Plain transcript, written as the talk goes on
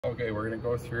Okay, we're going to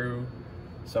go through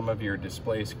some of your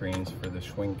display screens for the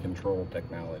Schwing control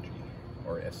technology,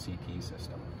 or SCT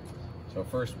system. So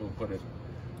first we'll put it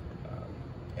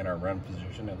in our run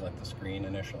position and let the screen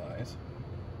initialize.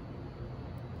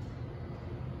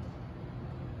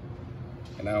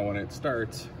 And now when it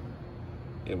starts,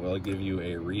 it will give you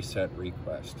a reset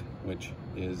request, which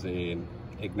is an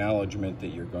acknowledgement that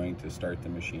you're going to start the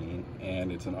machine,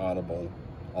 and it's an audible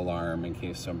alarm in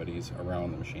case somebody's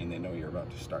around the machine, they know you're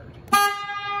about to start.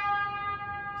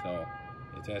 So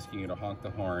it's asking you to honk the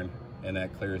horn, and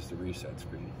that clears the reset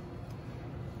screen.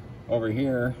 Over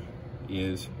here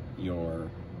is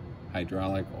your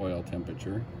hydraulic oil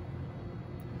temperature,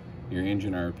 your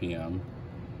engine RPM,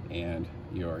 and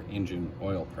your engine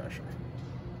oil pressure.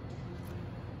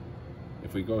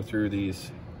 If we go through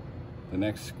these, the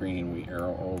next screen we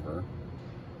arrow over,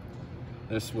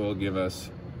 this will give us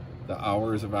the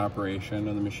hours of operation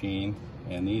of the machine,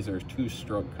 and these are 2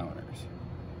 stroke counters.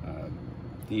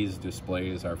 These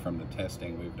displays are from the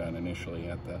testing we've done initially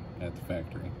at the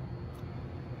factory.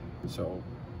 So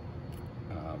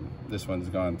this one's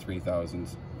gone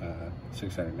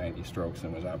 3,690 strokes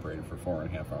and was operated for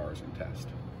 4.5 hours in test.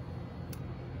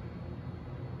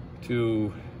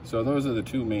 So those are the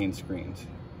 2 main screens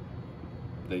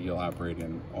that you'll operate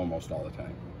in almost all the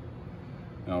time.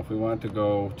 Now if we want to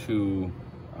go to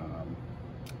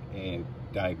a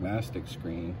diagnostic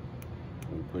screen,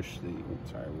 we push the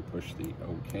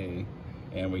OK,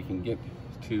 and we can get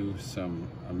to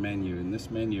a menu, and this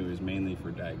menu is mainly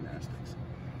for diagnostics.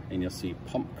 And you'll see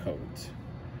pump codes.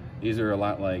 These are a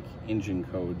lot like engine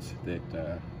codes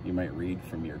that you might read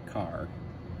from your car,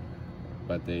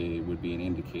 but they would be an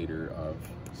indicator of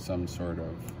some sort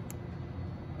of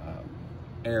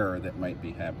error that might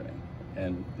be happening.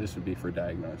 And this would be for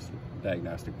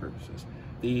diagnostic purposes.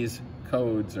 These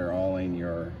codes are all in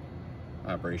your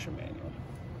operation manual.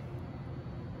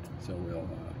 So we'll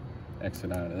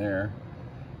exit out of there.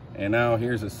 And now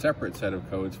here's a separate set of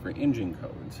codes for engine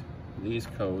codes. These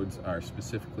codes are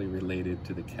specifically related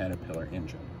to the Caterpillar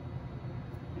engine.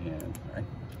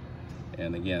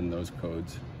 And again, those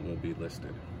codes will be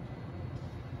listed.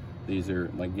 These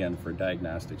are, again, for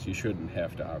diagnostics. You shouldn't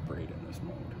have to operate in this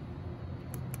mode.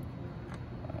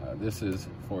 This is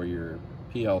for your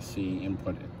PLC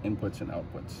inputs and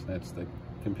outputs. That's the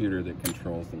computer that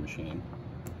controls the machine.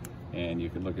 And you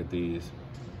can look at these.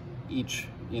 Each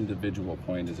individual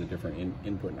point is a different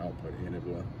input and output, and it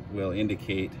will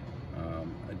indicate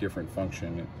a different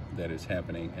function that is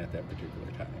happening at that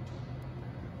particular time.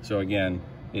 So again,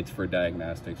 it's for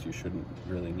diagnostics. You shouldn't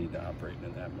really need to operate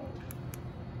in that mode.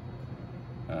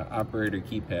 Operator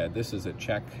keypad. This is a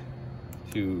check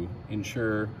to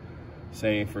ensure,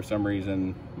 say for some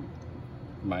reason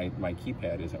my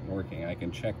keypad isn't working, I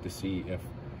can check to see if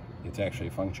it's actually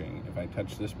functioning. If I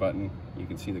touch this button, you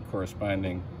can see the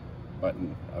corresponding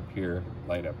button up here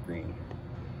light up green.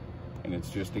 And it's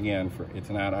just, again,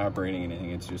 it's not operating anything,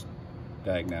 it's just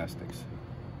diagnostics.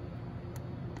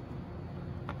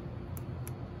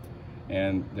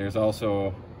 And there's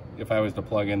also, if I was to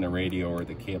plug in the radio or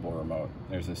the cable remote,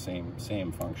 there's the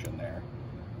same function there.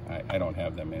 I don't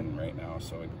have them in right now,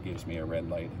 so it gives me a red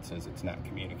light that says it's not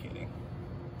communicating.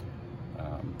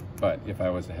 But if I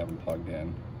was to have them plugged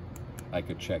in, I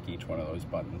could check each one of those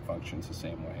button functions the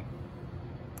same way.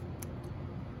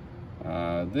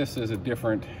 This is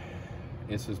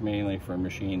this is mainly for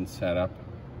machine setup,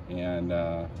 and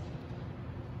I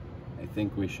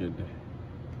think we should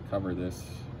cover this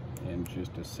in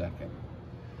just a second.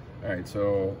 All right,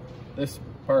 so this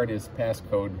part is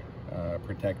passcode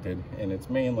protected, and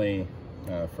it's mainly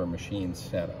for machine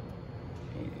setup.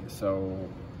 So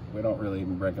we don't really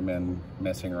recommend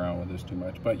messing around with this too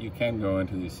much, but you can go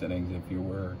into these settings if you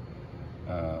were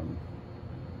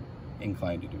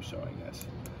inclined to do so, I guess.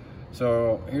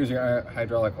 So here's your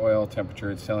hydraulic oil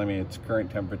temperature. It's telling me its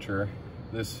current temperature.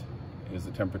 This is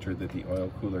the temperature that the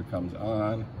oil cooler comes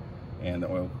on and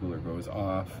the oil cooler goes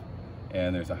off,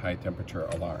 and there's a high temperature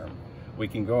alarm. We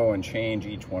can go and change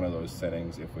each one of those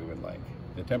settings if we would like.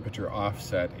 The temperature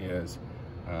offset is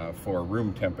for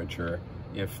room temperature.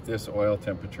 If this oil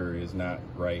temperature is not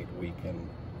right, we can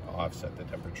offset the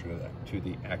temperature to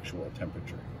the actual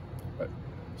temperature.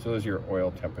 So there's your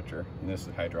oil temperature, and this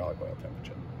is hydraulic oil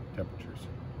temperatures.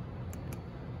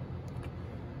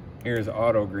 Here's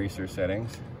auto greaser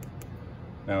settings.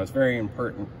 Now it's very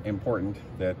important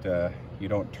that you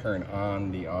don't turn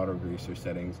on the auto greaser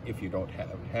settings if you don't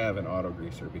have an auto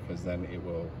greaser, because then it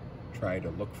will try to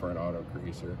look for an auto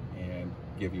greaser and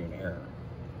give you an error.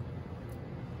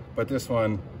 But this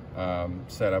one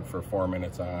set up for 4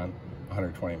 minutes on,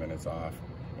 120 minutes off,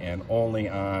 and only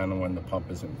on when the pump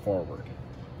is in forward.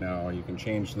 Now you can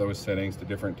change those settings to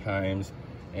different times,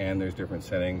 and there's different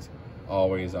settings,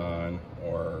 always on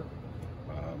or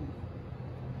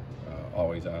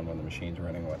always on when the machine's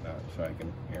running, whatnot. So I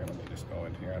can, here, let me just go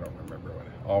into here, I don't remember what,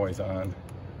 always on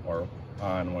or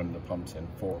on when the pump's in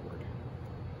forward.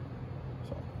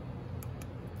 So,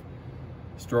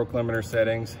 stroke limiter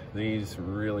settings, these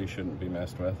really shouldn't be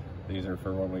messed with. These are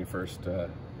for when we first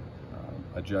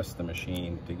adjust the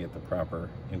machine to get the proper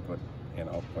input and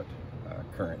output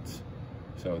currents.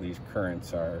 So these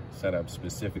currents are set up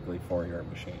specifically for your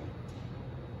machine.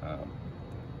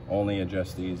 Only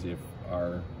adjust these if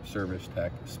our service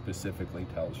tech specifically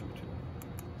tells you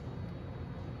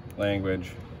to.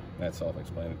 Language, that's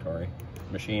self-explanatory.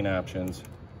 Machine options.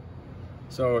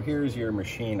 So here's your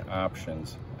machine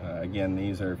options. Again,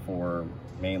 these are for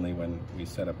mainly when we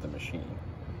set up the machine.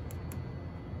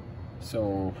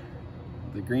 So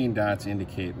the green dots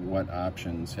indicate what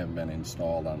options have been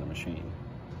installed on the machine.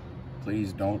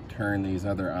 Please don't turn these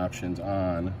other options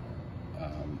on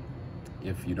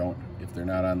if they're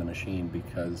not on the machine,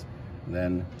 because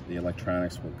then the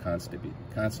electronics will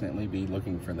constantly be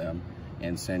looking for them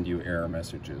and send you error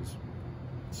messages.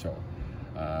 So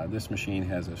this machine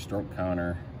has a stroke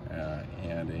counter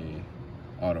and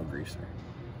a auto greaser,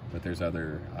 but there's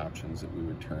other options that we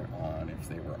would turn on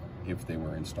if they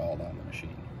were installed on the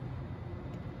machine.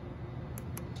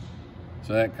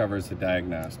 So that covers the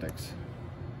diagnostics,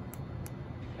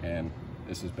 and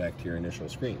this is back to your initial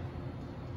screen.